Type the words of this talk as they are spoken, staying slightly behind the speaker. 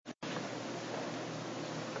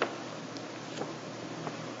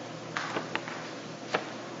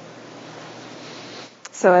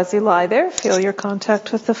So as you lie there, feel your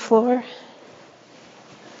contact with the floor.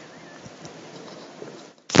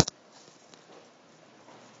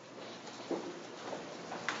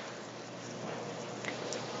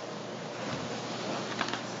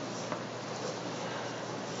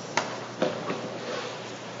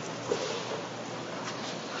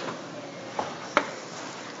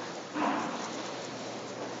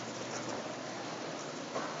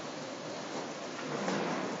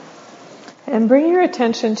 And bring your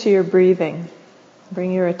attention to your breathing.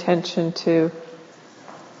 Bring your attention to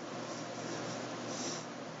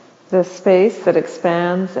the space that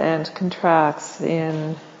expands and contracts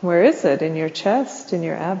in, where is it? In your chest, in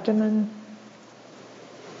your abdomen?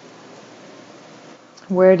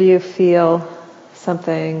 Where do you feel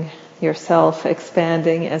something, yourself,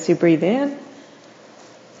 expanding as you breathe in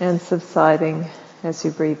and subsiding as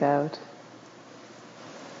you breathe out?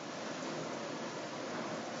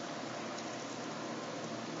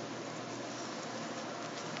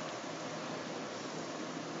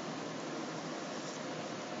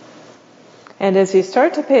 And as you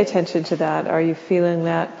start to pay attention to that, are you feeling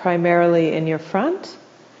that primarily in your front,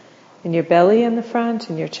 in your belly in the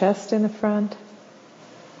front, in your chest in the front?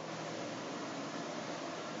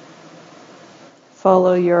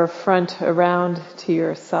 Follow your front around to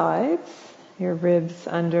your sides, your ribs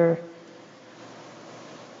under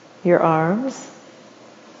your arms,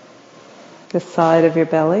 the side of your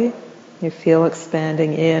belly. You feel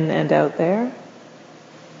expanding in and out there.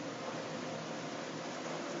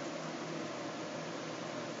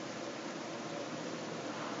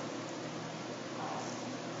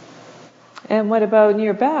 And what about in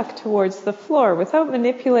your back towards the floor? Without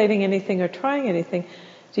manipulating anything or trying anything,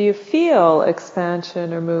 do you feel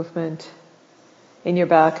expansion or movement in your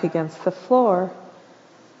back against the floor?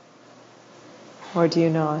 Or do you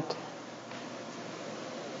not?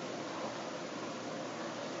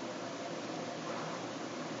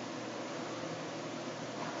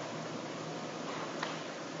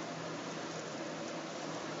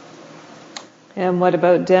 And what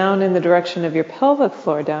about down in the direction of your pelvic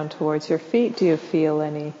floor, down towards your feet? Do you feel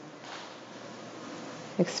any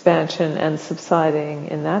expansion and subsiding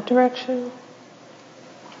in that direction?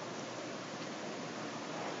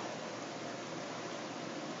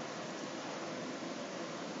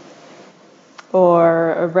 Or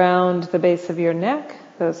around the base of your neck,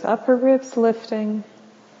 those upper ribs lifting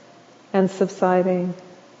and subsiding?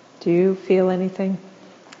 Do you feel anything?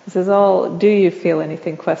 This is all, do you feel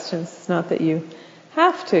anything questions. It's not that you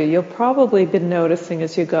have to. You'll probably be noticing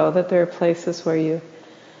as you go that there are places where you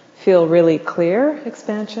feel really clear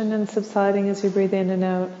expansion and subsiding as you breathe in and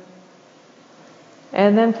out.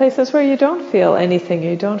 And then places where you don't feel anything,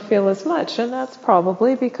 you don't feel as much. And that's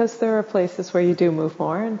probably because there are places where you do move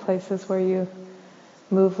more and places where you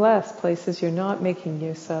move less, places you're not making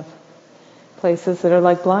use of. Places that are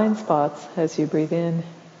like blind spots as you breathe in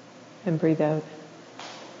and breathe out.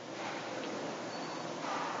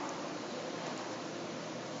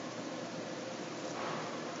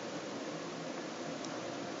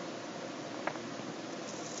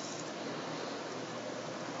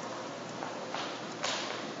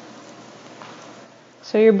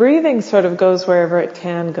 So your breathing sort of goes wherever it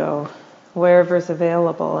can go, wherever is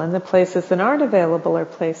available. And the places that aren't available are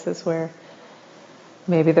places where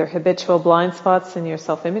maybe they're habitual blind spots in your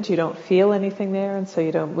self-image. You don't feel anything there, and so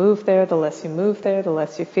you don't move there. The less you move there, the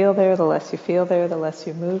less you feel there. The less you feel there, the less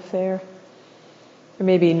you move there. There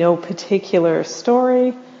may be no particular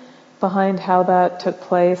story behind how that took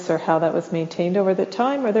place or how that was maintained over the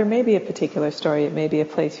time, or there may be a particular story. It may be a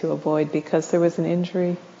place you avoid because there was an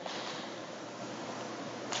injury.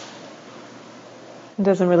 It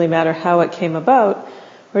doesn't really matter how it came about.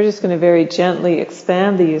 We're just going to very gently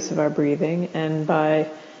expand the use of our breathing, and by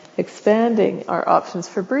expanding our options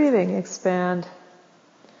for breathing, expand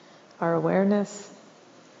our awareness,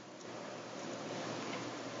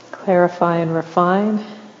 clarify and refine.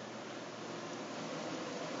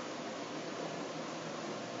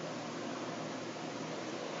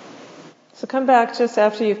 So come back just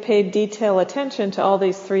after you've paid detailed attention to all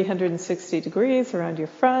these 360 degrees around your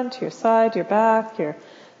front, your side, your back, your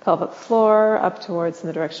pelvic floor, up towards in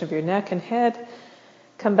the direction of your neck and head.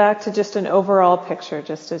 Come back to just an overall picture,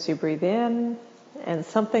 just as you breathe in and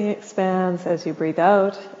something expands, as you breathe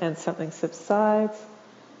out and something subsides.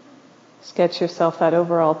 Just get yourself that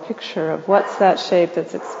overall picture of what's that shape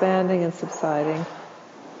that's expanding and subsiding,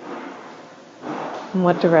 in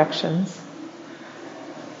what directions.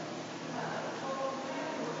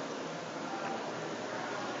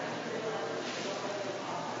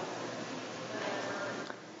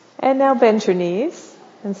 And now bend your knees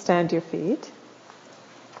and stand your feet.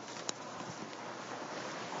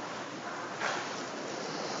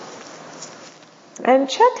 And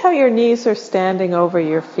check how your knees are standing over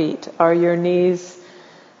your feet. Are your knees,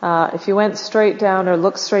 if you went straight down or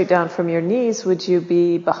looked straight down from your knees, would you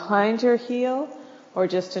be behind your heel or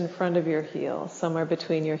just in front of your heel, somewhere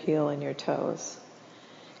between your heel and your toes?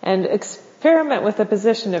 And experiment with the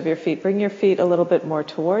position of your feet. Bring your feet a little bit more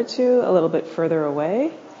towards you, a little bit further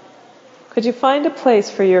away. Could you find a place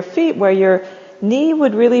for your feet where your knee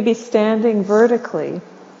would really be standing vertically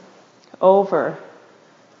over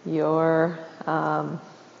your,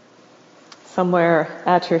 somewhere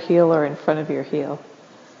at your heel or in front of your heel?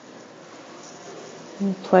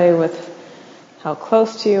 And play with how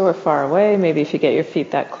close to you or far away. Maybe if you get your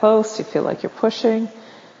feet that close, you feel like you're pushing.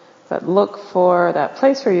 But look for that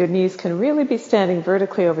place where your knees can really be standing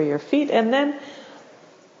vertically over your feet. And then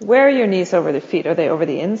where are your knees over the feet? Are they over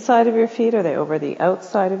the inside of your feet? Are they over the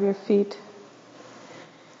outside of your feet?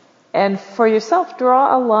 And for yourself,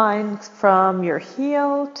 draw a line from your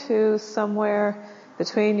heel to somewhere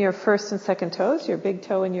between your first and second toes, your big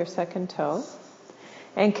toe and your second toe.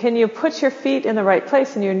 And can you put your feet in the right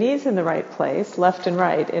place and your knees in the right place, left and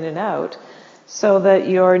right, in and out, so that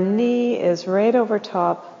your knee is right over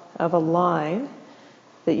top of a line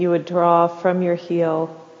that you would draw from your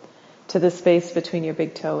heel to the space between your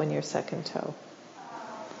big toe and your second toe.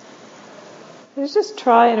 Just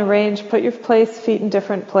try and arrange, put your feet in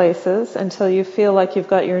different places until you feel like you've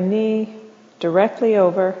got your knee directly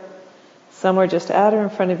over, somewhere just at or in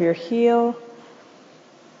front of your heel,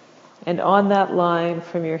 and on that line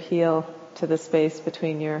from your heel to the space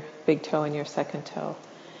between your big toe and your second toe.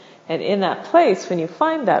 And in that place, when you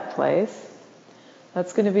find that place,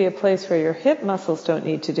 that's going to be a place where your hip muscles don't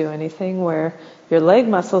need to do anything, where your leg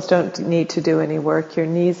muscles don't need to do any work. Your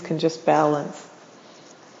knees can just balance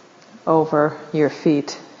over your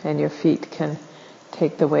feet, and your feet can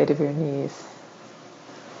take the weight of your knees.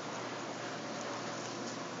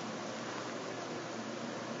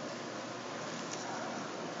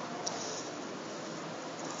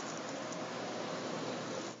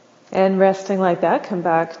 And resting like that, come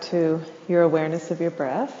back to your awareness of your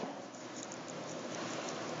breath.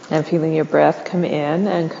 And feeling your breath come in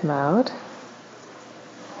and come out.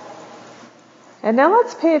 And now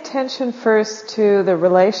let's pay attention first to the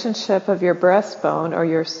relationship of your breastbone or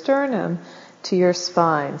your sternum to your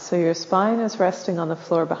spine. So your spine is resting on the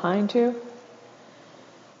floor behind you.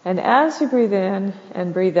 And as you breathe in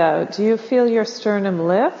and breathe out, do you feel your sternum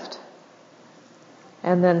lift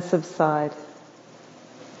and then subside?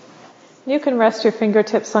 You can rest your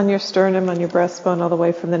fingertips on your sternum, on your breastbone, all the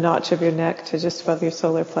way from the notch of your neck to just above your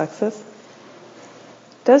solar plexus.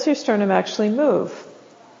 Does your sternum actually move?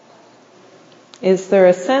 Is there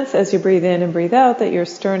a sense as you breathe in and breathe out that your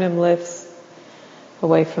sternum lifts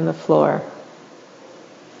away from the floor?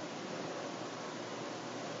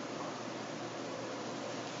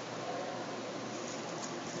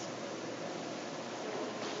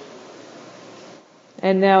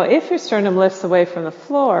 And now if your sternum lifts away from the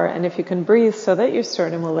floor, and if you can breathe so that your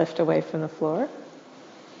sternum will lift away from the floor,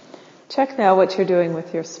 check now what you're doing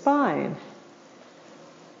with your spine.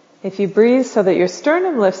 If you breathe so that your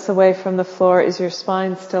sternum lifts away from the floor, is your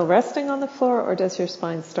spine still resting on the floor, or does your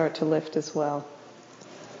spine start to lift as well?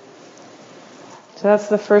 So that's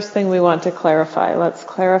the first thing we want to clarify. Let's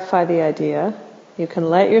clarify the idea. You can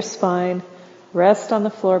let your spine rest on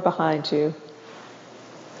the floor behind you.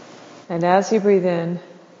 And as you breathe in,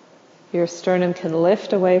 your sternum can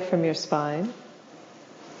lift away from your spine.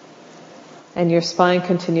 And your spine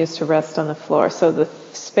continues to rest on the floor. So the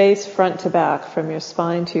space front to back from your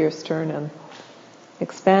spine to your sternum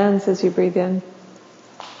expands as you breathe in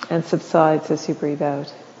and subsides as you breathe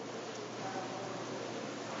out.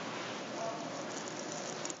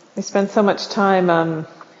 We spend so much time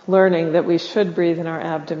learning that we should breathe in our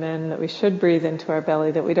abdomen, that we should breathe into our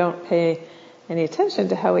belly, that we don't pay any attention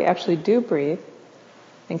to how we actually do breathe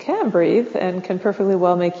and can perfectly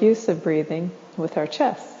well make use of breathing with our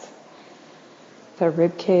chests, with our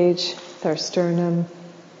rib cage, with our sternum.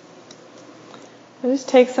 And just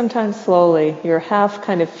take some time slowly. You're half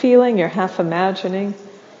kind of feeling, you're half imagining.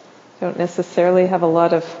 You don't necessarily have a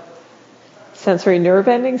lot of sensory nerve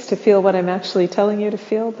endings to feel what I'm actually telling you to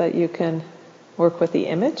feel, but you can work with the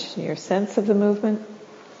image, your sense of the movement.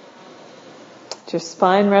 Your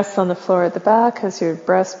spine rests on the floor at the back as your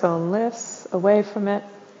breastbone lifts away from it.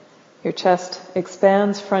 Your chest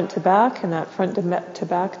expands front to back in that front to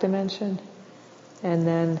back dimension, and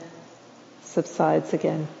then subsides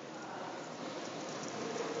again.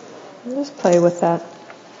 And just play with that.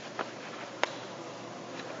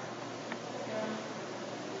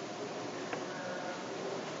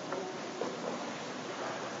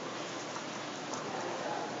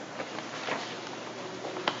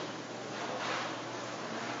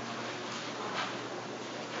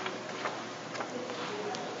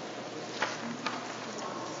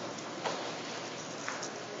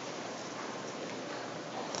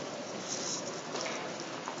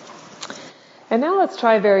 And now let's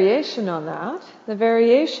try variation on that. The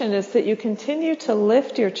variation is that you continue to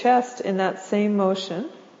lift your chest in that same motion,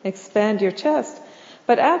 expand your chest,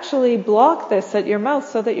 but actually block this at your mouth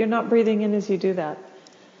so that you're not breathing in as you do that.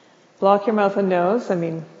 Block your mouth and nose. I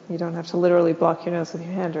mean, you don't have to literally block your nose with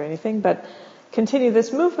your hand or anything, but continue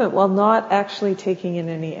this movement while not actually taking in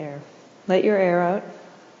any air. Let your air out.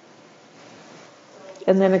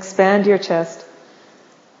 And then expand your chest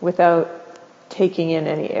without taking in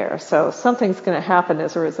any air. So something's going to happen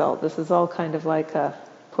as a result. This is all kind of like a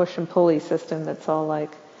push and pulley system that's all like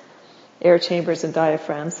air chambers and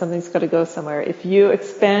diaphragms. Something's got to go somewhere. If you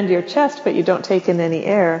expand your chest but you don't take in any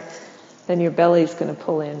air, then your belly's going to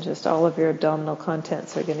pull in. Just all of your abdominal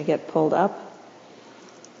contents are going to get pulled up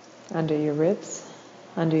under your ribs,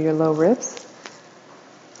 under your low ribs.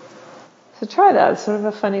 So try that. It's sort of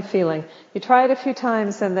a funny feeling. You try it a few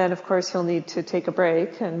times and then of course you'll need to take a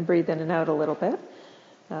break and breathe in and out a little bit.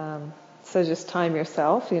 So just time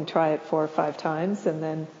yourself. You can try it 4 or 5 times and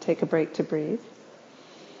then take a break to breathe.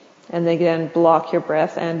 And then again, block your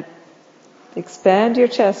breath and expand your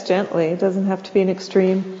chest gently. It doesn't have to be an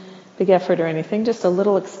extreme big effort or anything. Just a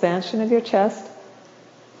little expansion of your chest.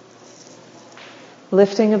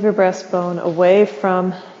 Lifting of your breastbone away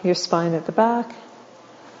from your spine at the back.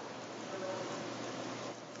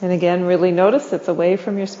 And again, really notice it's away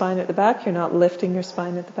from your spine at the back. You're not lifting your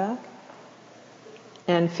spine at the back.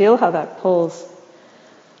 And feel how that pulls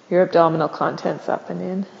your abdominal contents up and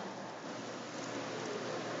in.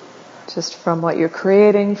 Just from what you're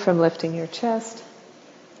creating, from lifting your chest.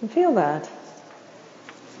 And feel that.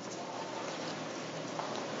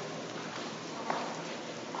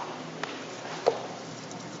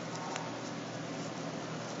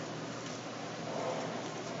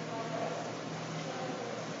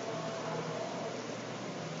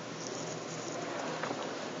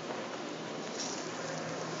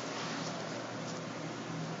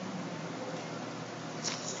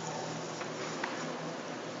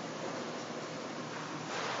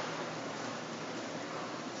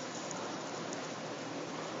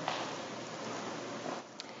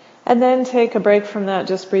 And then take a break from that,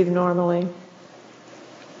 just breathe normally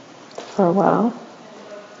for a while.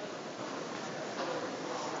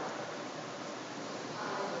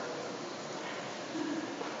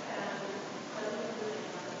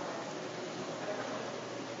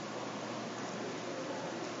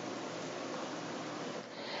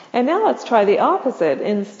 And now let's try the opposite.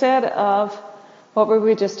 Instead of, what were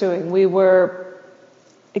we just doing? We were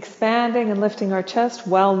expanding and lifting our chest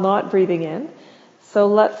while not breathing in. So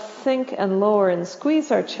let's sink and lower and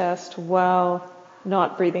squeeze our chest while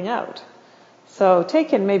not breathing out. So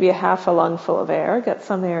take in maybe a half a lung full of air, get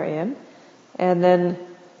some air in, and then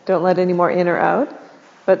don't let any more in or out,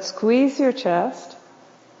 but squeeze your chest,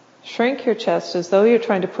 shrink your chest as though you're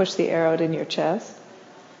trying to push the air out in your chest,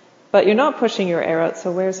 but you're not pushing your air out,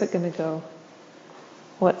 so where's it going to go?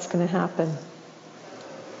 What's going to happen?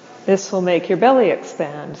 This will make your belly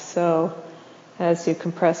expand. So as you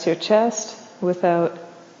compress your chest, without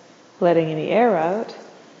letting any air out,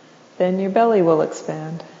 then your belly will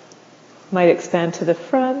expand. Might expand to the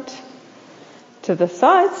front, to the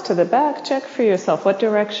sides, to the back. Check for yourself. What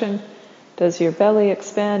direction does your belly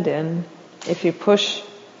expand in if you push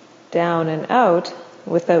down and out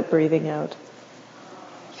without breathing out?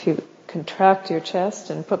 If you contract your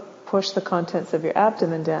chest and push the contents of your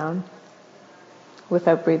abdomen down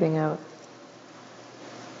without breathing out.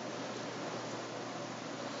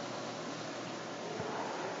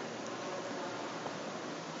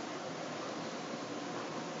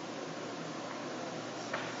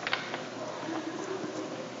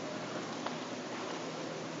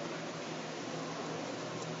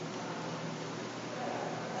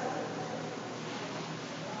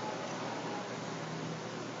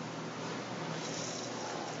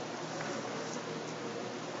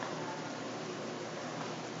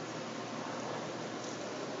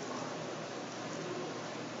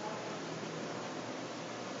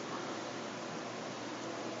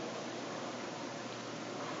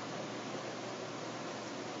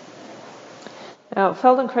 Now,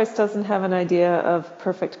 Feldenkrais doesn't have an idea of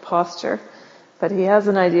perfect posture, but he has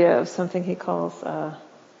an idea of something he calls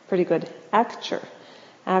pretty good acture.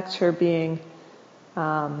 Acture being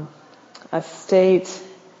a state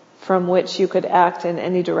from which you could act in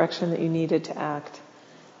any direction that you needed to act.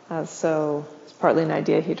 So it's partly an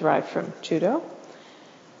idea he derived from judo.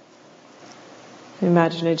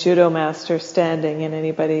 Imagine a judo master standing and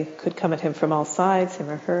anybody could come at him from all sides, him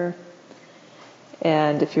or her.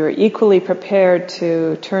 And if you were equally prepared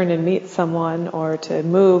to turn and meet someone or to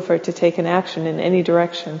move or to take an action in any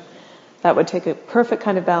direction, that would take a perfect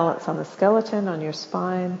kind of balance on the skeleton, on your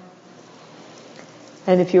spine.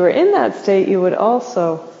 And if you were in that state, you would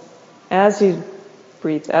also, as you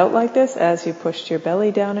breathed out like this, as you pushed your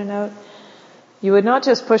belly down and out, you would not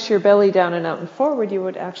just push your belly down and out and forward, you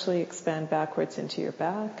would actually expand backwards into your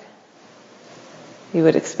back. You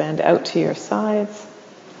would expand out to your sides.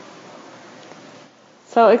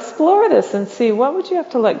 So explore this and see, what would you have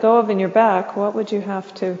to let go of in your back? What would you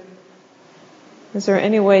have to... Is there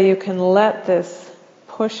any way you can let this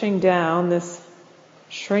pushing down, this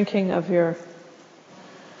shrinking of your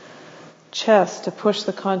chest to push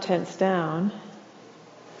the contents down,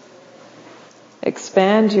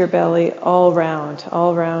 expand your belly all round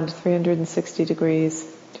 360 degrees,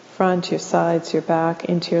 front, your sides, your back,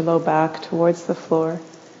 into your low back, towards the floor.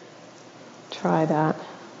 Try that.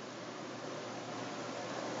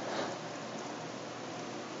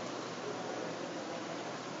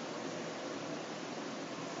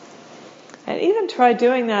 And even try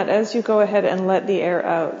doing that as you go ahead and let the air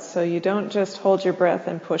out. So you don't just hold your breath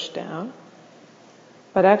and push down,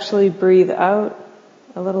 but actually breathe out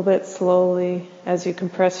a little bit slowly as you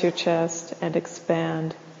compress your chest and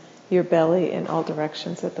expand your belly in all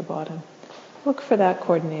directions at the bottom. Look for that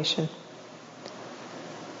coordination.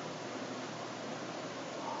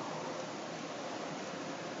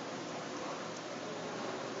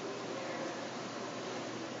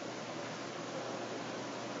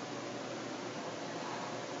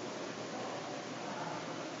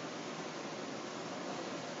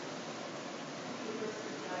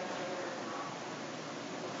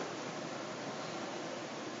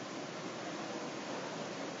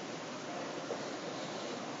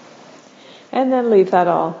 And then leave that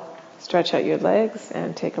all. Stretch out your legs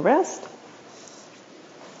and take a rest.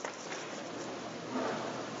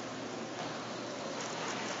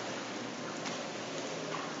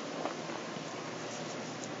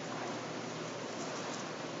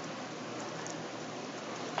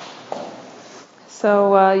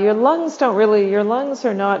 So your lungs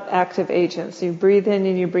are not active agents. You breathe in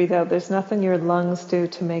and you breathe out. There's nothing your lungs do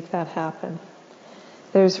to make that happen.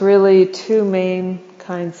 There's really two main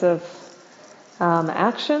kinds of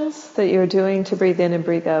actions that you're doing to breathe in and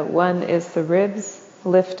breathe out. One is the ribs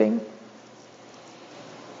lifting.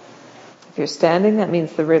 If you're standing, that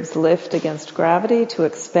means the ribs lift against gravity to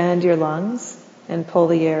expand your lungs and pull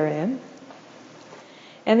the air in.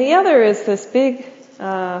 And the other is this big,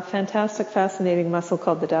 fantastic, fascinating muscle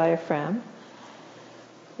called the diaphragm,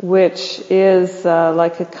 which is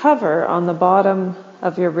like a cover on the bottom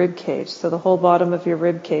of your rib cage. So the whole bottom of your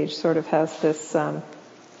rib cage sort of has this...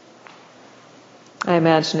 I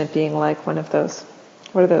imagine it being like one of those,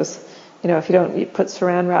 what are those, if you put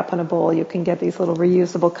saran wrap on a bowl, you can get these little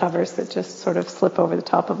reusable covers that just sort of slip over the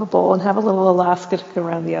top of a bowl and have a little elastic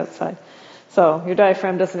around the outside. So your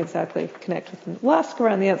diaphragm doesn't exactly connect with an elastic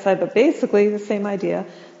around the outside, but basically the same idea.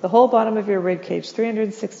 The whole bottom of your rib cage,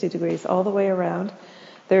 360 degrees all the way around.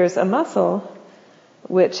 There's a muscle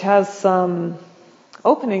which has some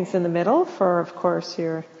openings in the middle for, of course,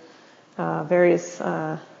 your various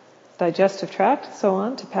digestive tract, so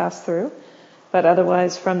on, to pass through. But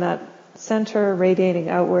otherwise, from that center radiating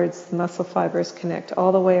outwards, the muscle fibers connect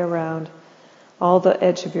all the way around, all the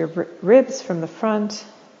edge of your ribs from the front,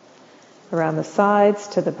 around the sides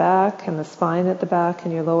to the back, and the spine at the back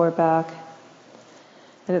and your lower back.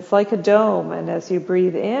 And it's like a dome, and as you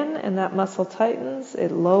breathe in and that muscle tightens,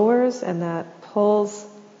 it lowers and that pulls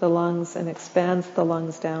the lungs and expands the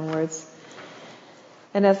lungs downwards.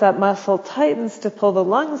 And as that muscle tightens to pull the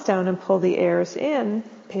lungs down and pull the air in,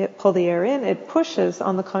 it pushes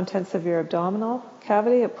on the contents of your abdominal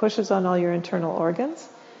cavity, it pushes on all your internal organs,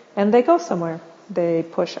 and they go somewhere. They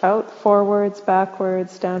push out, forwards,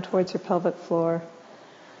 backwards, down towards your pelvic floor.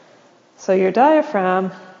 So your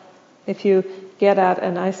diaphragm, if you get at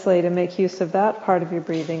and isolate and make use of that part of your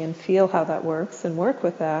breathing and feel how that works and work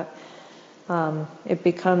with that, it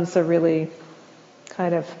becomes a really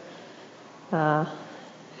kind of...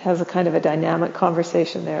 has a kind of a dynamic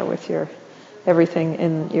conversation there with your everything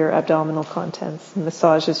in your abdominal contents. It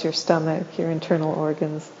massages your stomach, your internal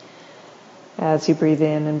organs, as you breathe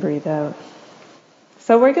in and breathe out.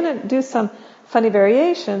 So we're going to do some funny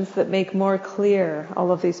variations that make more clear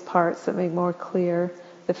all of these parts, that make more clear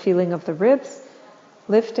the feeling of the ribs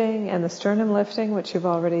lifting and the sternum lifting, which you've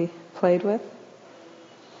already played with.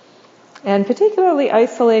 And particularly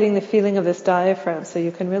isolating the feeling of this diaphragm, so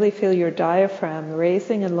you can really feel your diaphragm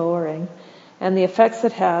raising and lowering, and the effects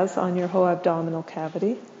it has on your whole abdominal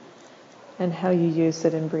cavity, and how you use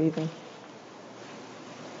it in breathing.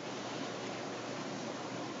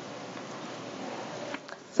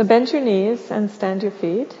 So bend your knees and stand your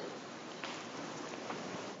feet.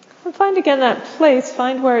 And find again that place,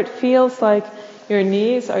 find where it feels like your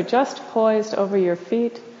knees are just poised over your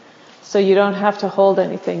feet, so you don't have to hold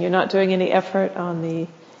anything. You're not doing any effort on the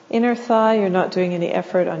inner thigh, you're not doing any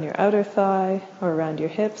effort on your outer thigh or around your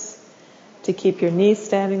hips to keep your knees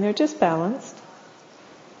standing. They're just balanced.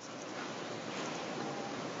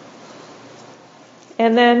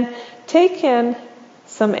 And then take in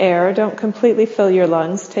some air. Don't completely fill your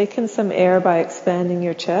lungs. Take in some air by expanding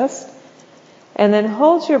your chest. And then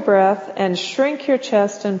hold your breath and shrink your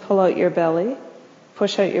chest and pull out your belly.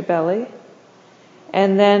 Push out your belly.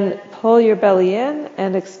 And then pull your belly in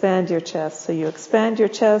and expand your chest. So you expand your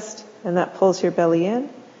chest and that pulls your belly in.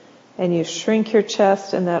 And you shrink your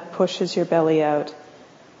chest and that pushes your belly out.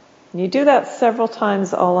 And you do that several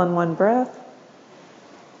times all on one breath.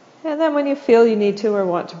 And then when you feel you need to or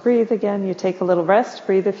want to breathe again, you take a little rest,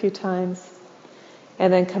 breathe a few times,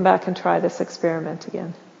 and then come back and try this experiment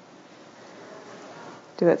again.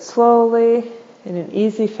 Do it slowly, in an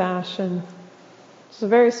easy fashion. It's a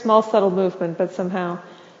very small, subtle movement, but somehow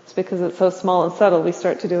it's because it's so small and subtle, we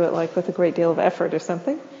start to do it like with a great deal of effort or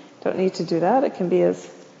something. Don't need to do that. It can be as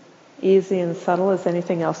easy and subtle as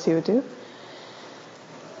anything else you would do.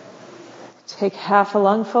 Take half a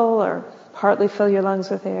lungful or partly fill your lungs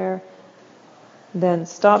with air. Then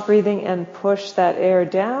stop breathing and push that air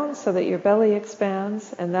down so that your belly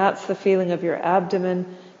expands. And that's the feeling of your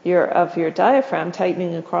abdomen, of your diaphragm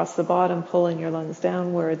tightening across the bottom, pulling your lungs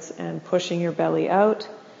downwards and pushing your belly out.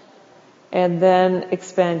 And then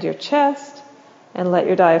expand your chest and let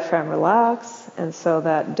your diaphragm relax. And so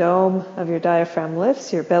that dome of your diaphragm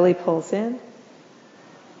lifts, your belly pulls in,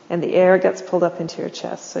 and the air gets pulled up into your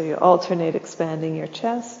chest. So you alternate expanding your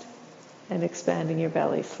chest and expanding your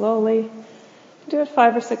belly slowly. Do it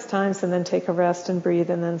 5 or 6 times and then take a rest and breathe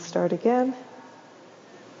and then start again.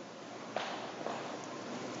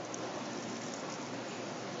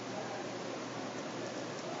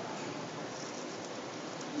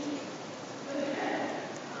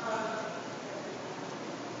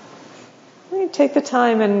 You take the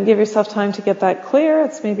time and give yourself time to get that clear.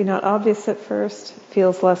 It's maybe not obvious at first. It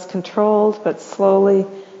feels less controlled, but slowly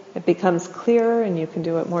it becomes clearer and you can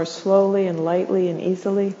do it more slowly and lightly and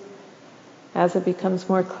easily as it becomes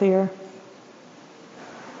more clear.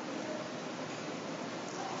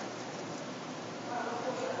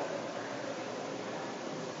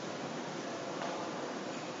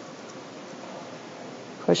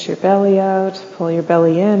 Push your belly out, pull your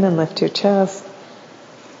belly in and lift your chest.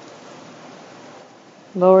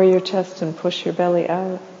 Lower your chest and push your belly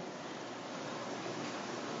out.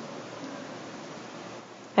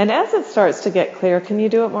 And as it starts to get clear, can you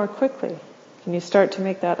do it more quickly? Can you start to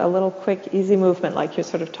make that a little quick, easy movement, like you're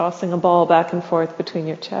sort of tossing a ball back and forth between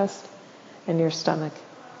your chest and your stomach?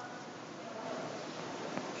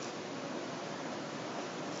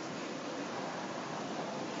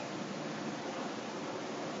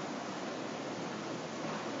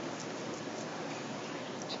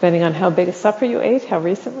 Depending on how big a supper you ate, how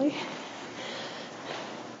recently,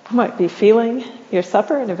 you might be feeling your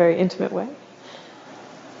supper in a very intimate way.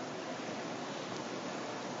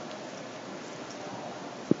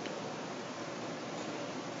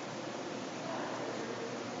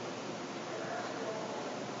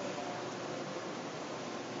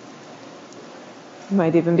 You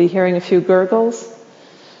might even be hearing a few gurgles.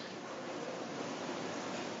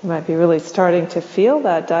 You might be really starting to feel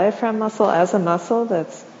that diaphragm muscle as a muscle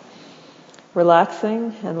that's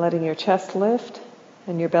relaxing and letting your chest lift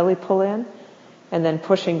and your belly pull in, and then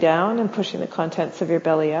pushing down and pushing the contents of your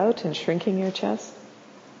belly out and shrinking your chest.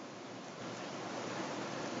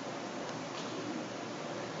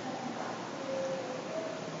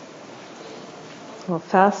 Well,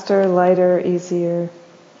 faster, lighter, easier.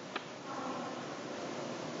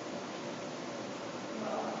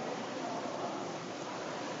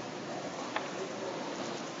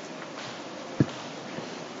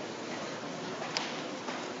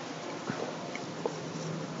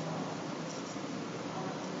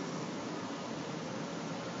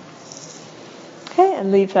 Okay,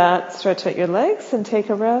 and leave that. Stretch out your legs and take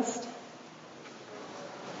a rest.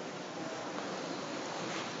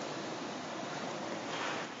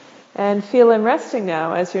 And feel in resting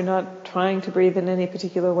now, as you're not trying to breathe in any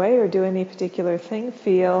particular way or do any particular thing,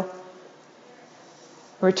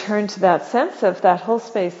 return to that sense of that whole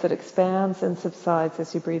space that expands and subsides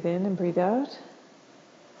as you breathe in and breathe out.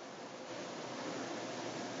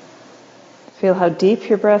 Feel how deep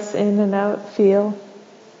your breaths in and out feel.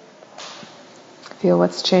 Feel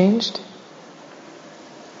what's changed.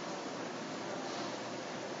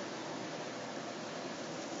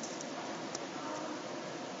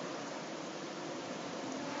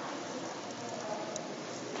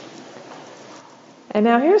 And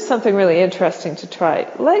now here's something really interesting to try.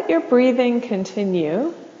 Let your breathing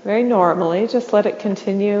continue very normally. Just let it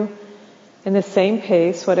continue in the same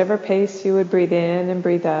pace, whatever pace you would breathe in and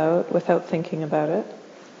breathe out without thinking about it.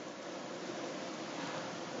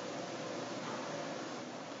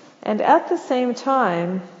 And at the same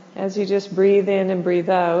time, as you just breathe in and breathe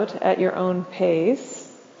out at your own pace,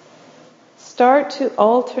 start to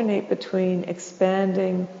alternate between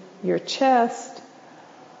expanding your chest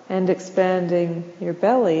and expanding your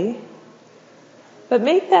belly, but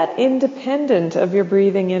make that independent of your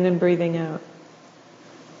breathing in and breathing out.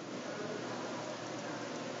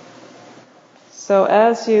 So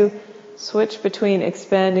as you switch between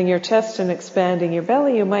expanding your chest and expanding your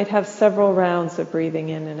belly, you might have several rounds of breathing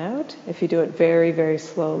in and out if you do it very, very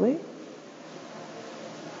slowly.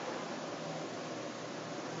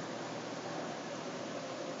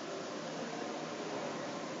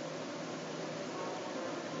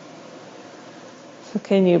 So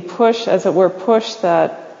can you push, as it were, push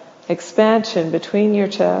that expansion between your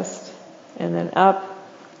chest and then up,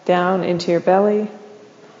 down into your belly,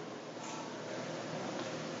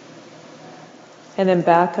 and then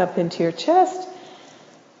back up into your chest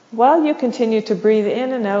while you continue to breathe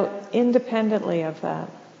in and out independently of that.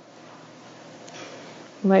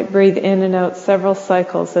 You might breathe in and out several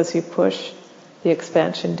cycles as you push the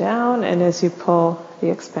expansion down and as you pull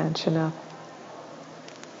the expansion up.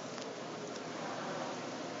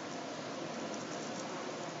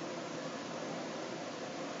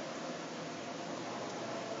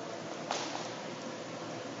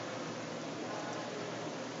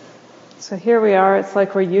 So here we are, it's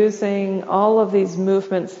like we're using all of these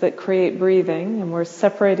movements that create breathing and we're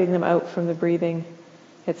separating them out from the breathing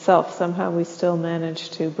itself. Somehow we still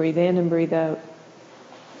manage to breathe in and breathe out.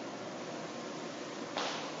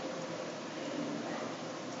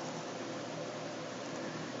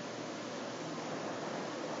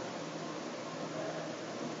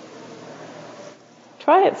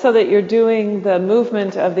 Try it so that you're doing the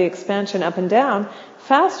movement of the expansion up and down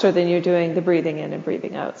faster than you're doing the breathing in and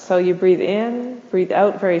breathing out. So you breathe in, breathe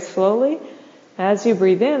out very slowly. As you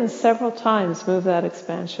breathe in, several times move that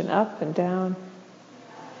expansion up and down.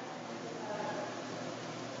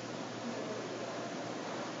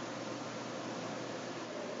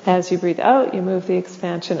 As you breathe out, you move the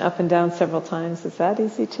expansion up and down several times. Is that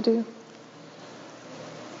easy to do?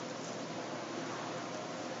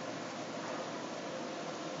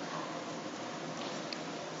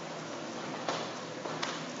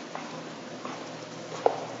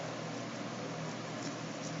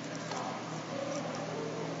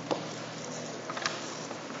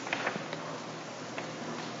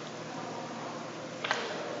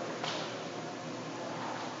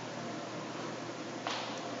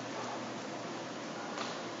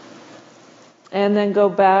 And then go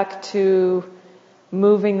back to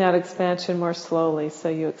moving that expansion more slowly. So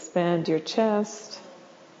you expand your chest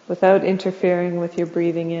without interfering with your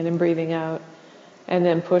breathing in and breathing out. And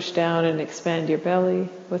then push down and expand your belly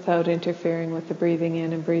without interfering with the breathing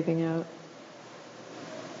in and breathing out.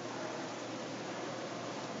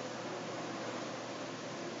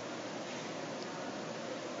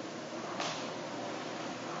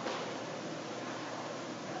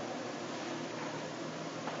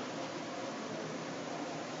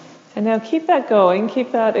 And now keep that going,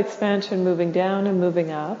 keep that expansion moving down and moving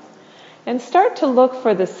up. And start to look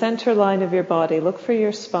for the center line of your body. Look for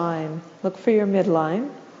your spine. Look for your midline.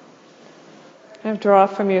 And draw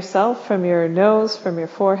from yourself, from your nose, from your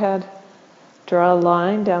forehead. Draw a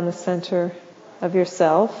line down the center of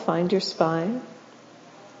yourself. Find your spine.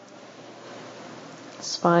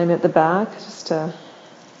 Spine at the back. Just a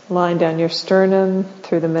line down your sternum,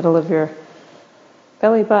 through the middle of your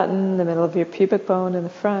belly button, the middle of your pubic bone in the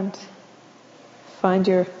front. Find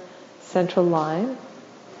your central line.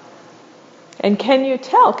 And can you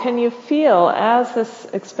tell, can you feel as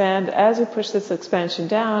you push this expansion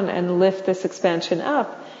down and lift this expansion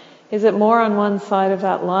up, is it more on one side of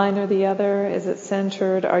that line or the other? Is it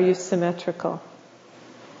centered? Are you symmetrical?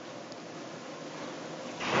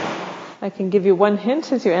 I can give you one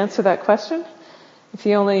hint as you answer that question. If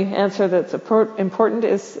the only answer that's important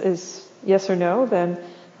is yes or no, then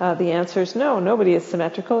the answer is no. Nobody is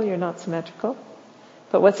symmetrical. You're not symmetrical.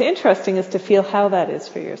 But what's interesting is to feel how that is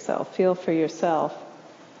for yourself. Feel for yourself.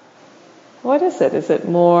 What is it? Is it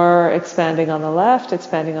more expanding on the left,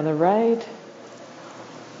 expanding on the right?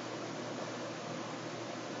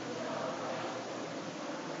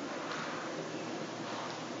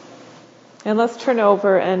 And let's turn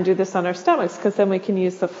over and do this on our stomachs, because then we can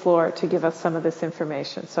use the floor to give us some of this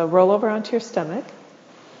information. So roll over onto your stomach.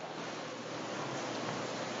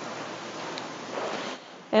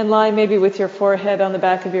 And lie maybe with your forehead on the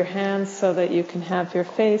back of your hands so that you can have your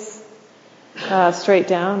face straight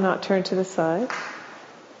down, not turned to the side.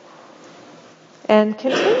 And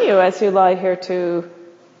continue as you lie here to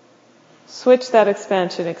switch that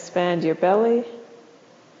expansion, expand your belly,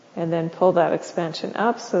 and then pull that expansion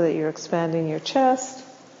up so that you're expanding your chest.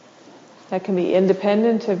 That can be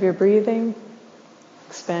independent of your breathing.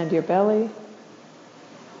 Expand your belly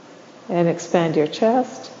and expand your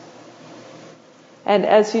chest. And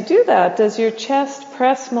as you do that, does your chest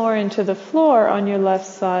press more into the floor on your left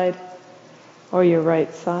side or your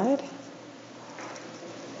right side?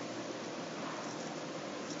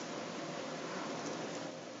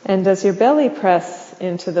 And does your belly press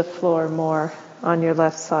into the floor more on your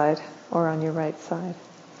left side or on your right side?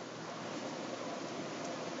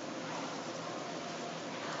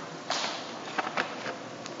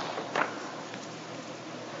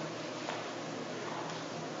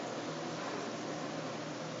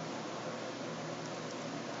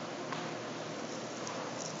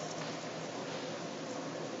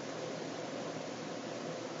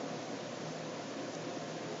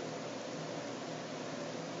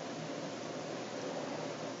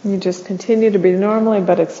 You just continue to breathe normally,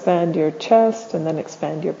 but expand your chest and then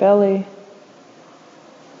expand your belly.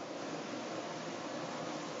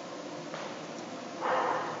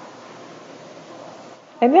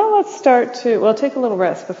 And now let's start to, take a little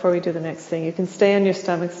rest before we do the next thing. You can stay on your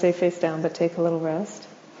stomach, stay face down, but take a little rest.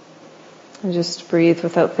 And just breathe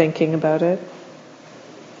without thinking about it.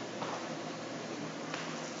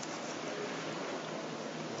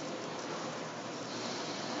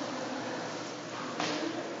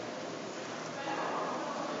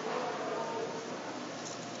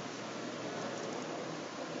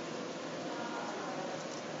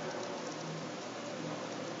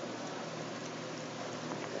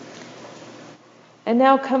 And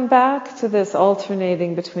now come back to this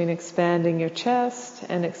alternating between expanding your chest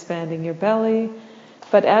and expanding your belly.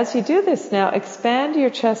 But as you do this now, expand your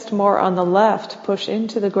chest more on the left. Push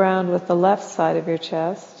into the ground with the left side of your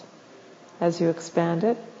chest as you expand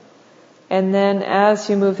it. And then as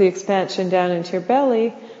you move the expansion down into your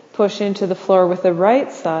belly, push into the floor with the right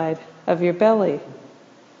side of your belly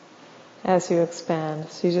as you expand.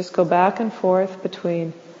 So you just go back and forth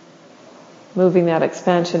between moving that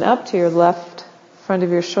expansion up to your left front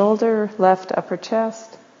of your shoulder, left upper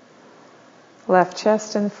chest, left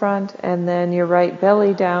chest in front, and then your right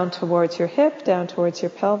belly down towards your hip, down towards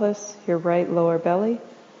your pelvis, your right lower belly.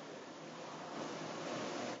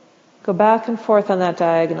 Go back and forth on that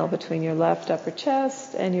diagonal between your left upper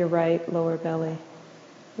chest and your right lower belly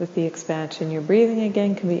with the expansion. Your breathing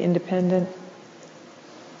again can be independent.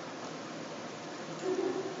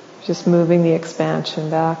 Just moving the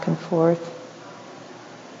expansion back and forth.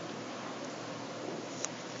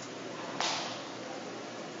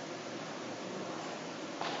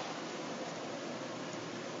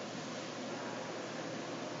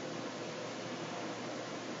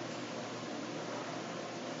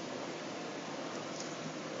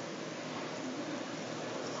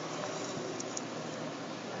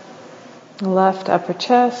 Left upper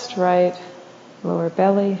chest, right lower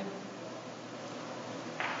belly.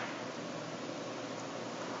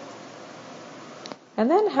 And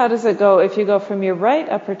then how does it go if you go from your right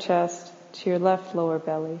upper chest to your left lower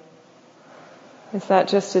belly? Is that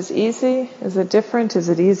just as easy? Is it different? Is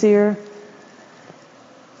it easier?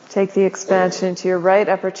 Take the expansion to your right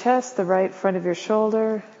upper chest, the right front of your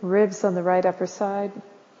shoulder, ribs on the right upper side.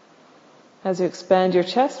 As you expand your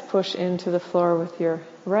chest, push into the floor with your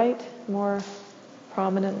right more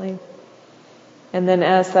prominently. And then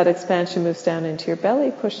as that expansion moves down into your belly,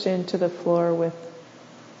 push into the floor with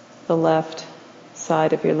the left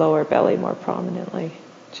side of your lower belly more prominently.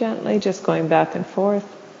 Gently just going back and forth.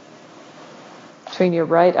 Between your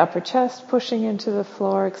right upper chest, pushing into the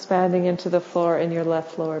floor, expanding into the floor, and your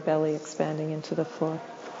left lower belly expanding into the floor.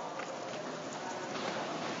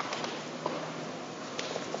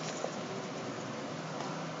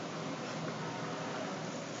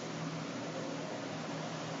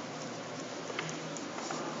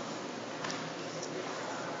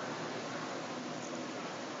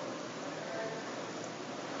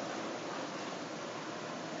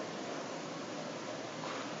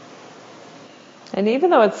 And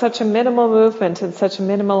even though it's such a minimal movement and such a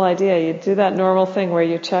minimal idea, you do that normal thing where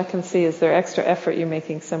you check and see, is there extra effort you're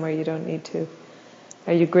making somewhere you don't need to?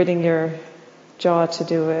 Are you gritting your jaw to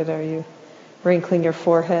do it? Are you wrinkling your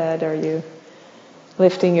forehead? Are you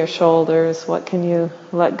lifting your shoulders? What can you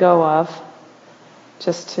let go of?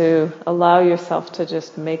 Just to allow yourself to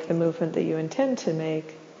just make the movement that you intend to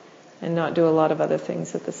make and not do a lot of other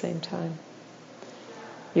things at the same time.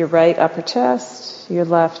 your right upper chest, your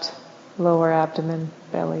left lower abdomen,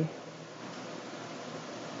 belly.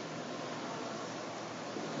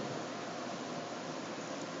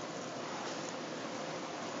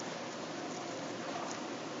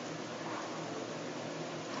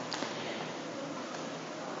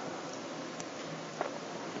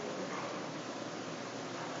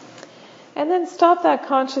 And then stop that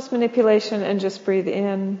conscious manipulation and just breathe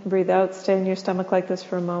in, breathe out, stay in your stomach like this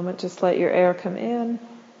for a moment. Just let your air come in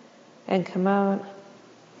and come out.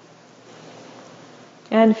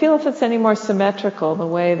 And feel if it's any more symmetrical, the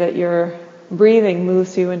way that your breathing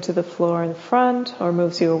moves you into the floor in front or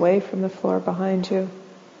moves you away from the floor behind you.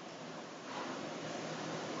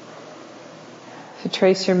 If you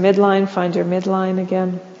trace your midline, find your midline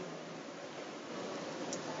again.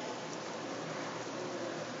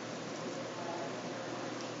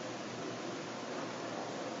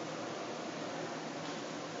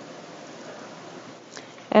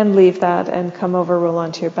 And leave that and come over, roll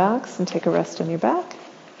onto your backs and take a rest on your back.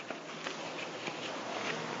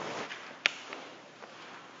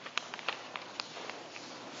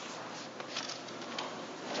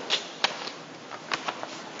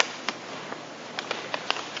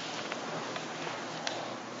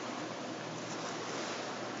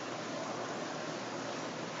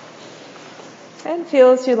 And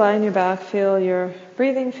feel as you lie on your back, feel your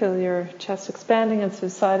breathing, feel your chest expanding and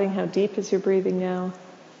subsiding. How deep is your breathing now?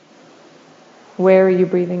 Where are you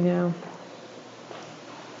breathing now?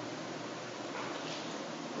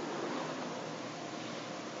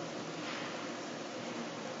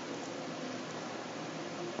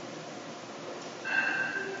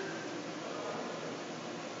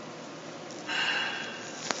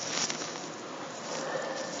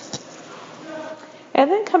 And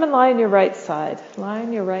then come and lie on your right side. Lie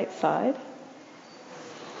on your right side.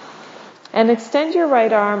 And extend your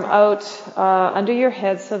right arm out under your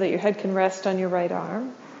head so that your head can rest on your right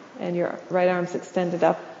arm. And your right arm's extended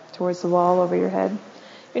up towards the wall over your head.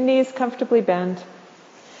 Your knees comfortably bent.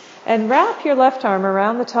 And wrap your left arm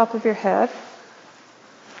around the top of your head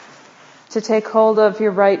to take hold of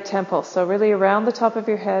your right temple. So really around the top of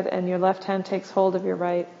your head, and your left hand takes hold of your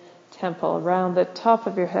right temple around the top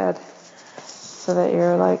of your head so that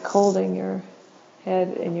you're like holding your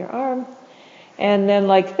head in your arm. And then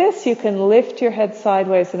like this, you can lift your head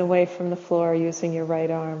sideways and away from the floor using your right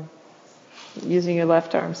arm. Using your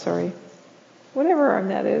left arm, sorry. Whatever arm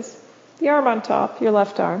that is. The arm on top, your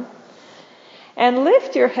left arm. And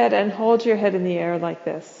lift your head and hold your head in the air like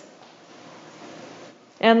this.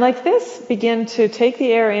 And like this, begin to take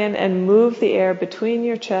the air in and move the air between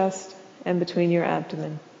your chest and between your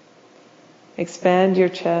abdomen. Expand your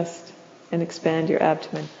chest and expand your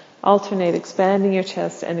abdomen. Alternate expanding your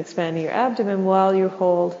chest and expanding your abdomen while you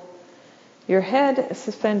hold your head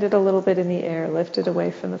suspended a little bit in the air, lifted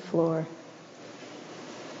away from the floor.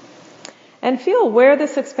 And feel where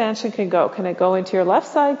this expansion can go. Can it go into your left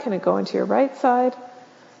side? Can it go into your right side?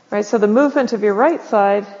 Right, so the movement of your right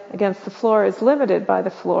side against the floor is limited by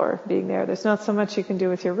the floor being there. There's not so much you can do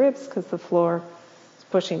with your ribs because the floor is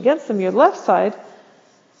pushing against them. Your left side,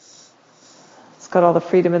 it's got all the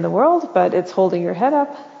freedom in the world, but it's holding your head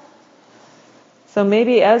up. So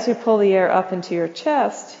maybe as you pull the air up into your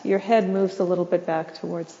chest, your head moves a little bit back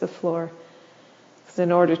towards the floor. Because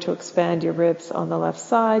in order to expand your ribs on the left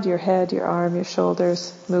side, your head, your arm, your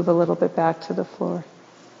shoulders move a little bit back to the floor.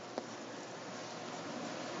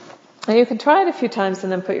 And you can try it a few times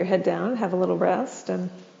and then put your head down, have a little rest, and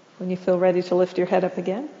when you feel ready to lift your head up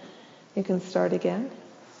again, you can start again.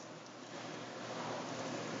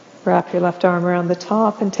 Wrap your left arm around the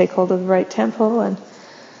top and take hold of the right temple and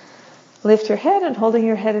lift your head, and holding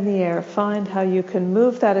your head in the air, find how you can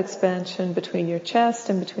move that expansion between your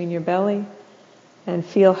chest and between your belly. And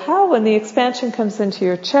feel how when the expansion comes into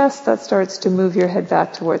your chest, that starts to move your head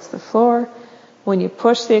back towards the floor. When you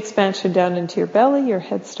push the expansion down into your belly, your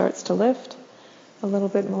head starts to lift a little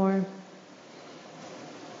bit more.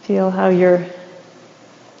 Feel how your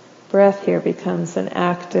breath here becomes an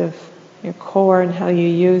active, your core and how you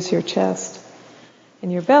use your chest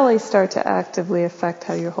and your belly start to actively affect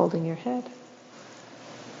how you're holding your head.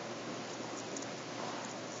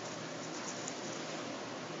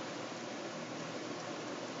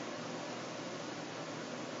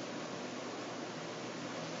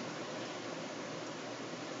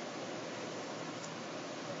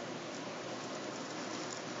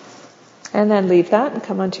 And then leave that and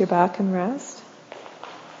come onto your back and rest.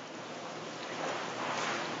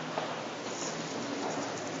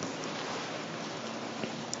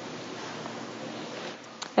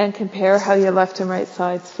 And compare how your left and right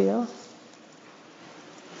sides feel.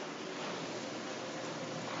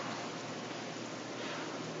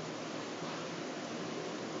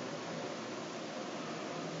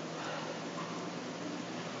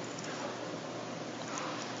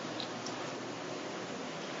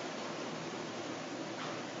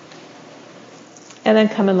 And then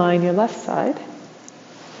come and lie on your left side.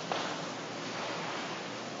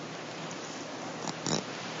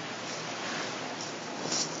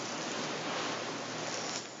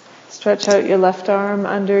 Stretch out your left arm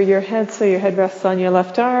under your head so your head rests on your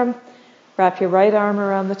left arm. Wrap your right arm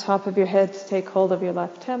around the top of your head to take hold of your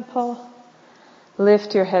left temple.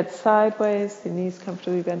 Lift your head sideways, the knees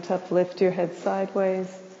comfortably bent up, lift your head sideways.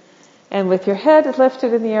 And with your head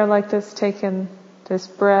lifted in the air like this, take in this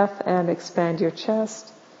breath and expand your chest,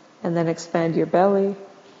 and then expand your belly.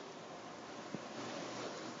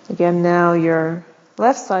 Again, now your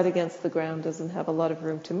left side against the ground doesn't have a lot of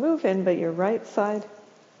room to move in, but your right side,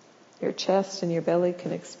 your chest and your belly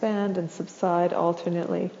can expand and subside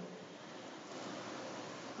alternately.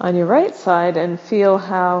 On your right side, and feel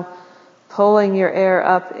how pulling your air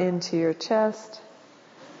up into your chest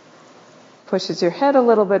pushes your head a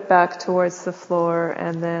little bit back towards the floor,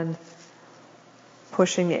 and then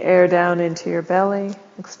pushing the air down into your belly,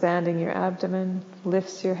 expanding your abdomen,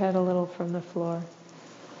 lifts your head a little from the floor.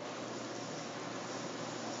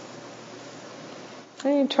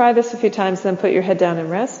 And you try this a few times, then put your head down and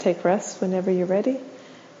rest. Take rest whenever you're ready,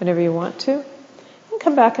 whenever you want to. And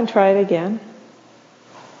come back and try it again.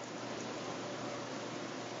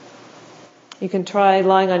 You can try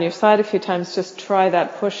lying on your side a few times. Just try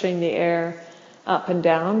that, pushing the air up and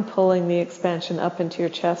down, pulling the expansion up into your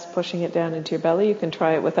chest, pushing it down into your belly. You can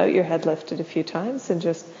try it without your head lifted a few times and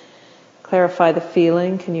just clarify the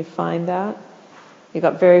feeling. Can you find that? You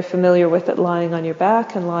got very familiar with it lying on your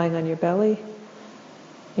back and lying on your belly.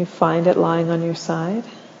 You find it lying on your side.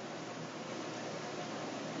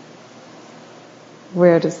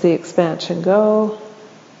 Where does the expansion go?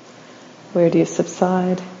 Where do you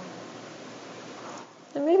subside?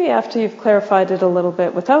 And maybe after you've clarified it a little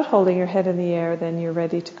bit without holding your head in the air, then you're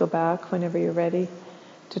ready to go back whenever you're ready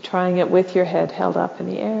to trying it with your head held up in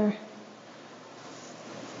the air.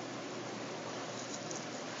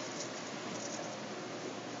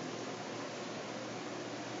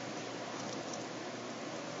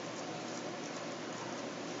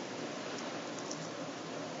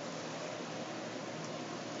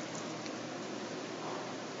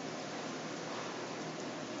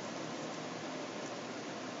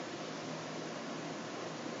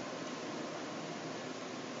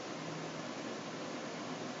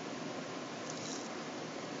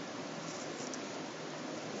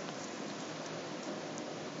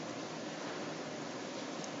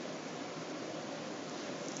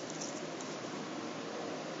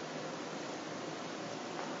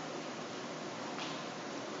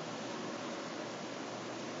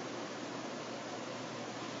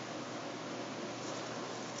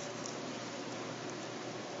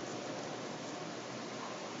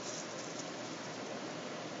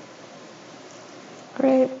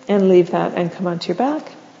 Great. And leave that and come onto your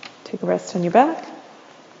back. Take a rest on your back.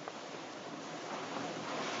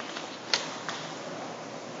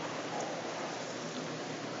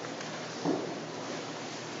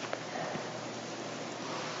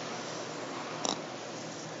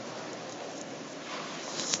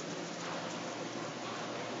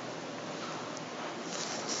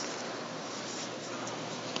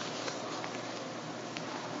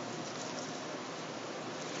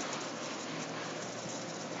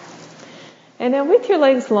 And now with your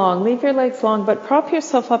legs long, leave your legs long, but prop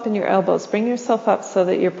yourself up in your elbows. Bring yourself up so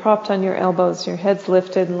that you're propped on your elbows. Your head's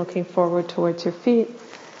lifted and looking forward towards your feet.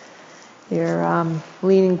 You're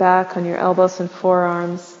leaning back on your elbows and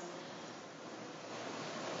forearms.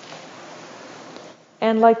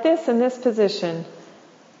 And like this, in this position,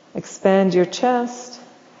 expand your chest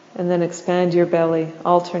and then expand your belly.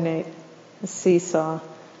 Alternate. A seesaw.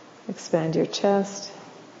 Expand your chest.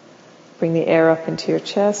 Bring the air up into your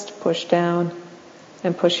chest, push down,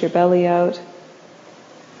 and push your belly out.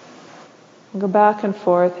 And go back and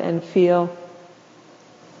forth and feel.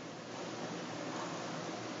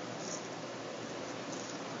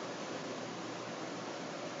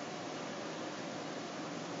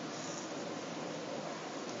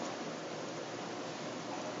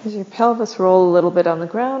 Does your pelvis roll a little bit on the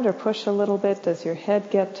ground or push a little bit? Does your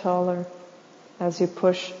head get taller as you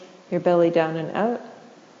push your belly down and out?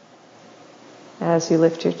 As you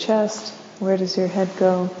lift your chest, where does your head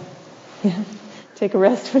go? Yeah. Take a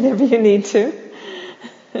rest whenever you need to.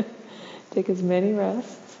 Take as many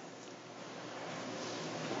rests.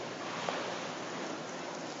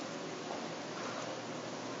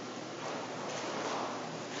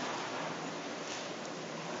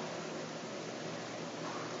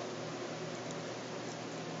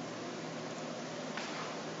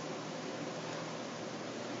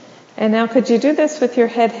 And now could you do this with your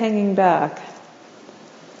head hanging back?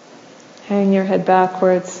 Hang your head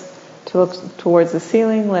backwards to look towards the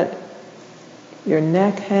ceiling. Let your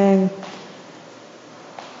neck hang.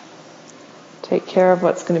 Take care of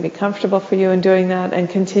what's going to be comfortable for you in doing that, and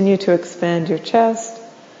continue to expand your chest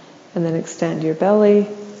and then extend your belly.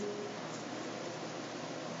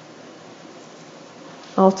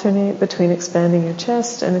 Alternate between expanding your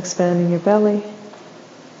chest and expanding your belly.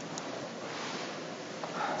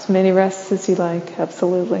 As many rests as you like,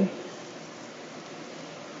 absolutely.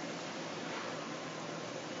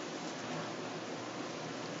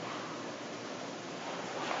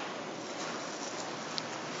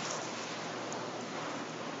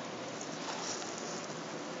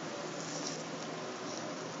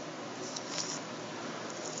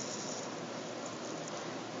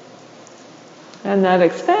 And that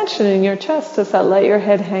expansion in your chest, does that let your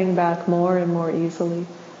head hang back more and more easily?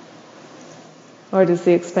 Or does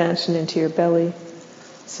the expansion into your belly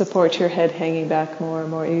support your head hanging back more and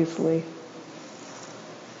more easily?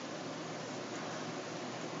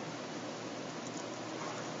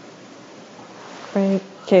 Great.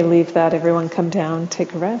 Okay, leave that. Everyone come down,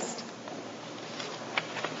 take a rest.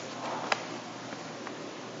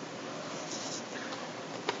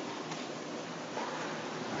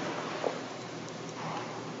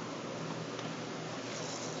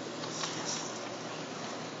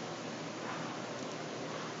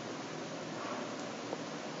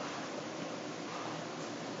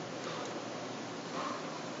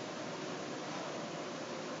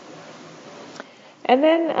 And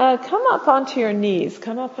then come up onto your knees.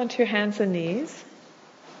 Come up onto your hands and knees.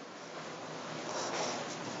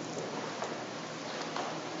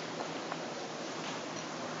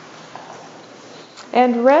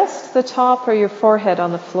 And rest the top or your forehead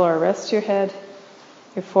on the floor. Rest your head,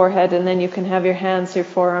 your forehead, and then you can have your hands, your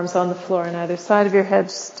forearms on the floor on either side of your head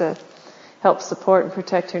just to help support and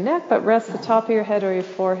protect your neck. But rest the top of your head or your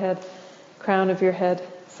forehead, crown of your head,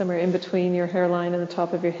 somewhere in between your hairline and the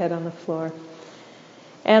top of your head on the floor.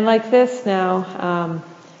 And like this now,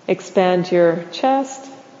 expand your chest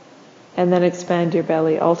and then expand your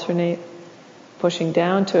belly. Alternate, pushing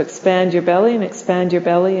down to expand your belly and expand your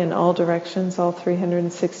belly in all directions, all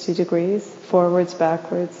 360 degrees, forwards,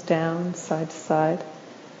 backwards, down, side to side.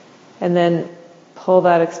 And then pull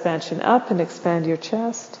that expansion up and expand your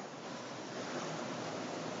chest.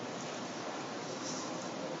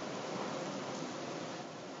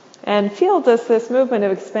 And feel this movement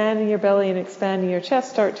of expanding your belly and expanding your chest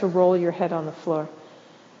start to roll your head on the floor.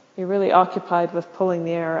 You're really occupied with pulling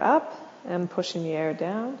the air up and pushing the air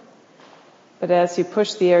down. But as you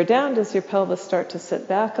push the air down, does your pelvis start to sit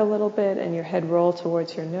back a little bit and your head roll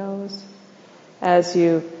towards your nose? As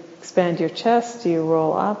you expand your chest, do you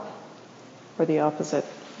roll up or the opposite?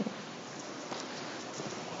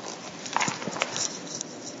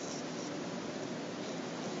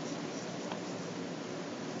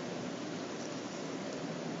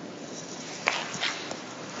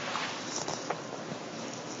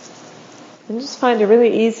 And just find a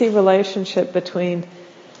really easy relationship between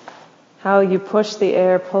how you push the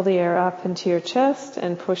air, pull the air up into your chest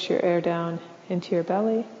and push your air down into your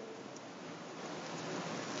belly.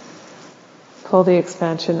 Pull the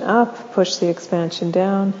expansion up, push the expansion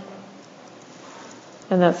down.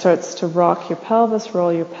 And that starts to rock your pelvis,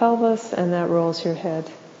 roll your pelvis, and that rolls your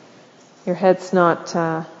head. Your head's not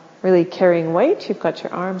really carrying weight. You've got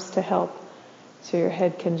your arms to help. So your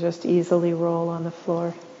head can just easily roll on the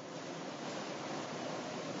floor.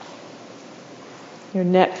 Your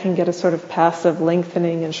neck can get a sort of passive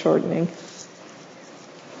lengthening and shortening.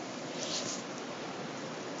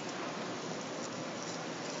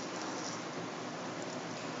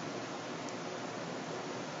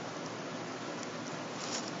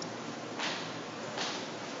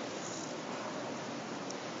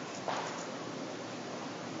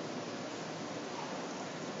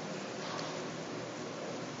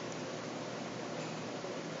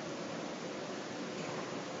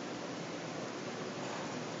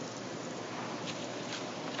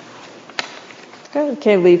 Good.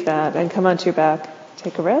 Okay, leave that and come onto your back.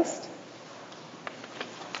 Take a rest.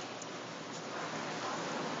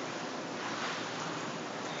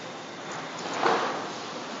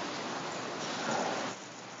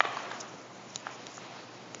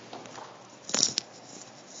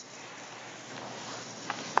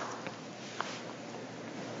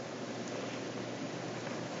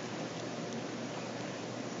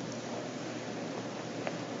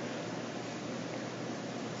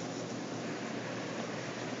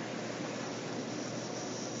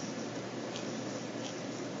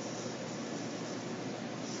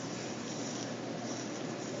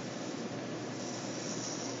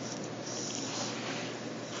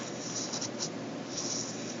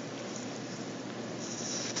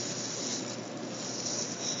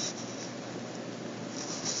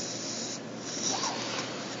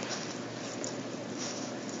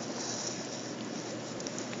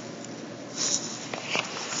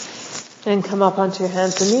 And come up onto your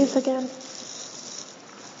hands and knees again.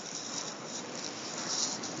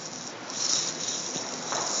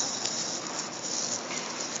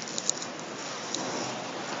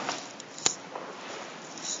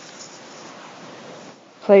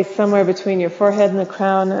 Place somewhere between your forehead and the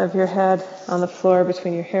crown of your head on the floor,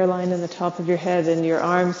 between your hairline and the top of your head, and your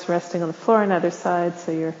arms resting on the floor on either side,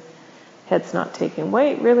 so your head's not taking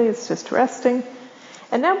weight, really, it's just resting.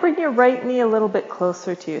 And now bring your right knee a little bit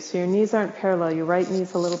closer to you. So your knees aren't parallel, your right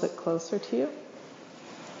knee's a little bit closer to you.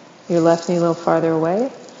 Your left knee a little farther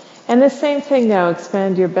away. And the same thing now,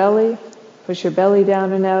 expand your belly, push your belly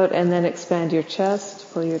down and out, and then expand your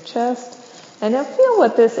chest, pull your chest. And now feel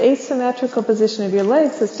what this asymmetrical position of your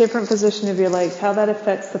legs, this different position of your legs, how that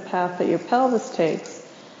affects the path that your pelvis takes.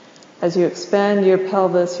 As you expand your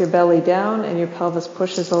pelvis, your belly down, and your pelvis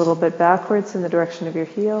pushes a little bit backwards in the direction of your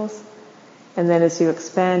heels. And then as you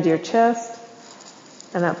expand your chest,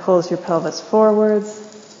 and that pulls your pelvis forwards.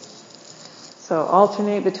 So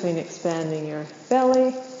alternate between expanding your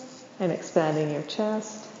belly and expanding your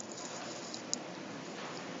chest.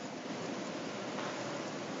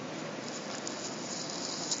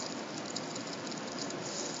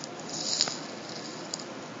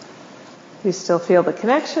 Do you still feel the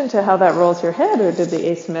connection to how that rolls your head, or did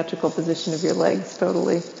the asymmetrical position of your legs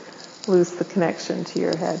totally lose the connection to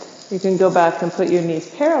your head? You can go back and put your knees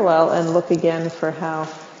parallel and look again for how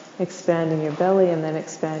expanding your belly and then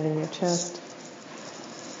expanding your chest.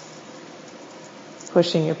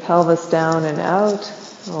 Pushing your pelvis down and out,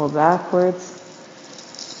 roll backwards.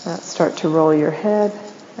 Start to roll your head,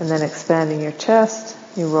 and then expanding your chest.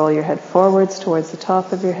 You roll your head forwards towards the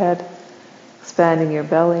top of your head. Expanding your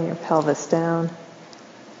belly and your pelvis down.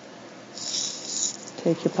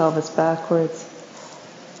 Take your pelvis backwards.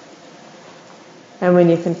 And when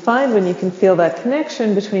you can feel that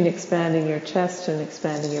connection between expanding your chest and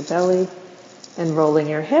expanding your belly and rolling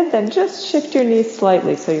your head, then just shift your knees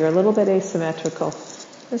slightly so you're a little bit asymmetrical.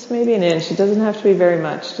 Just maybe an inch. It doesn't have to be very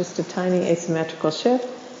much. Just a tiny asymmetrical shift.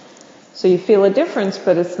 So you feel a difference,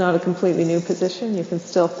 but it's not a completely new position. You can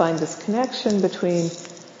still find this connection between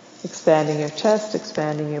expanding your chest,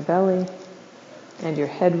 expanding your belly, and your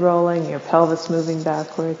head rolling, your pelvis moving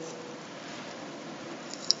backwards.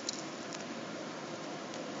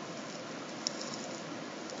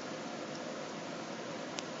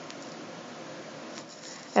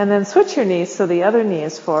 And then switch your knees so the other knee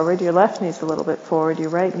is forward, your left knee is a little bit forward, your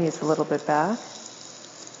right knee is a little bit back.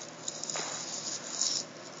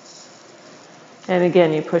 And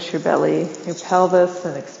again, you push your belly, your pelvis,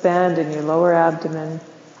 and expand in your lower abdomen.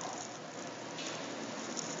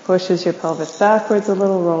 Pushes your pelvis backwards a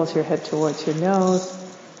little, rolls your head towards your nose,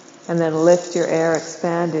 and then lift your air,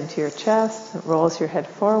 expand into your chest. It rolls your head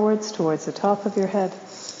forwards towards the top of your head.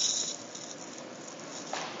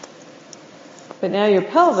 But now your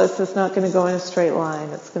pelvis is not going to go in a straight line.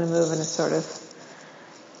 It's going to move in a sort of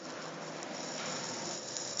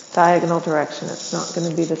diagonal direction. It's not going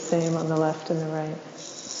to be the same on the left and the right.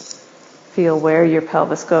 Feel where your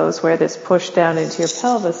pelvis goes, where this push down into your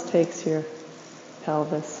pelvis takes your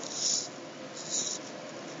pelvis.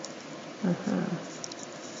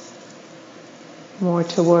 More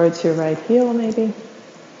towards your right heel, maybe.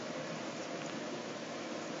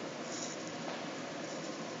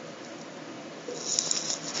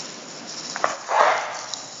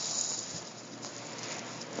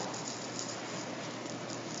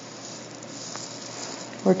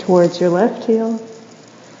 Or towards your left heel.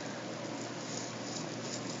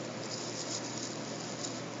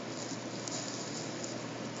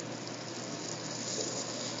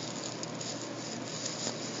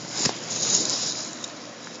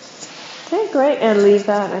 Okay, great. And leave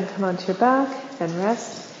that and come onto your back and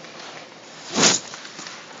rest.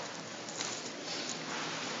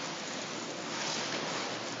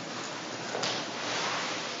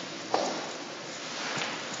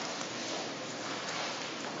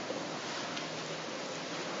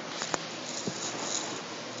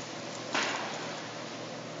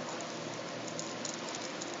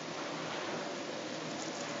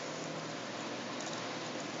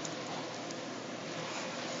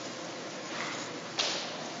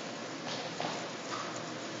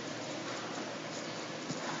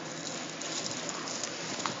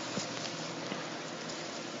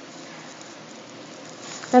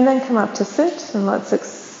 And then come up to sit, and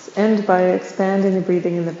let's end by expanding and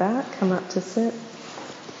breathing in the back. Come up to sit.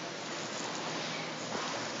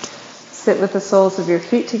 Sit with the soles of your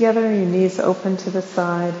feet together, your knees open to the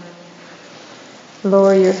side.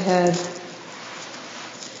 Lower your head.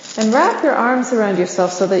 And wrap your arms around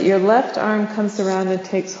yourself so that your left arm comes around and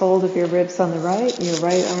takes hold of your ribs on the right, and your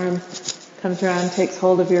right arm Comes around, takes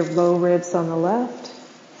hold of your low ribs on the left.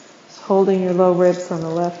 Just holding your low ribs on the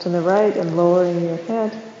left and the right and lowering your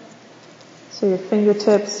head. So your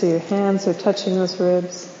fingertips, so your hands are touching those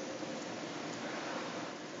ribs.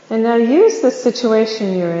 And now use the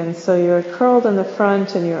situation you're in. So you're curled in the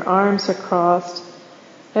front and your arms are crossed.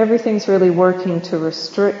 Everything's really working to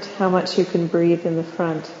restrict how much you can breathe in the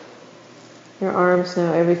front. Your arms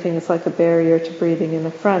now, everything is like a barrier to breathing in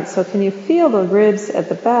the front. So can you feel the ribs at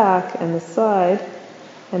the back and the side,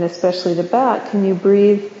 and especially the back? Can you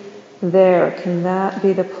breathe there? Can that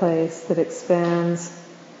be the place that expands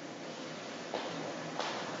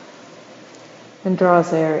and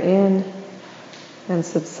draws air in and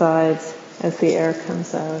subsides as the air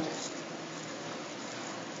comes out?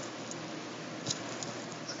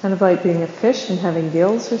 It's kind of like being a fish and having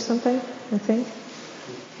gills or something, I think.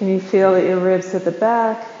 Can you feel that your ribs at the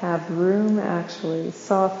back have room actually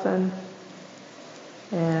soften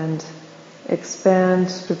and expand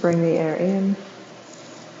to bring the air in?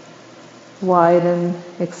 Widen,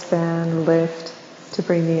 expand, lift to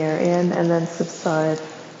bring the air in, and then subside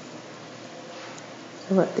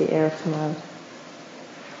to let the air come out.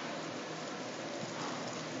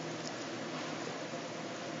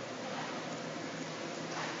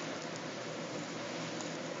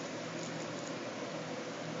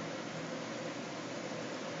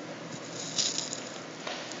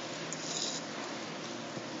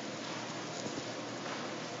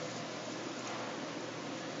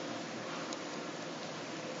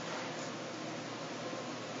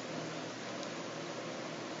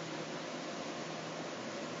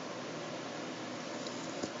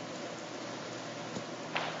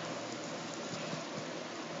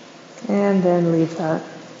 And then leave that.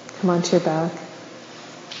 Come onto your back.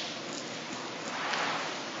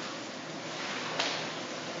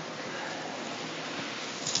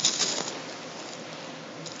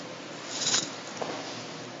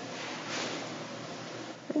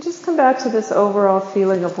 And just come back to this overall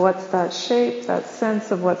feeling of what's that shape, that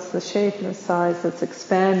sense of what's the shape and the size that's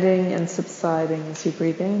expanding and subsiding as you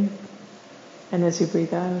breathe in and as you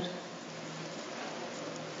breathe out.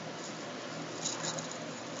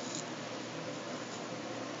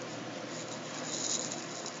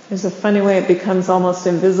 There's a funny way it becomes almost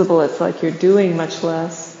invisible. It's like you're doing much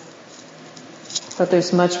less, but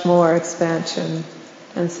there's much more expansion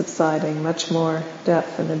and subsiding, much more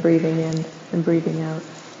depth in the breathing in and breathing out.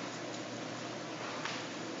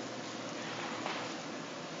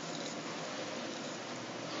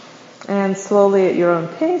 And slowly at your own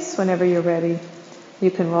pace, whenever you're ready,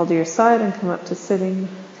 you can roll to your side and come up to sitting,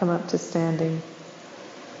 come up to standing.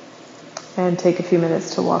 And take a few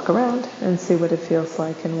minutes to walk around and see what it feels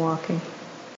like in walking.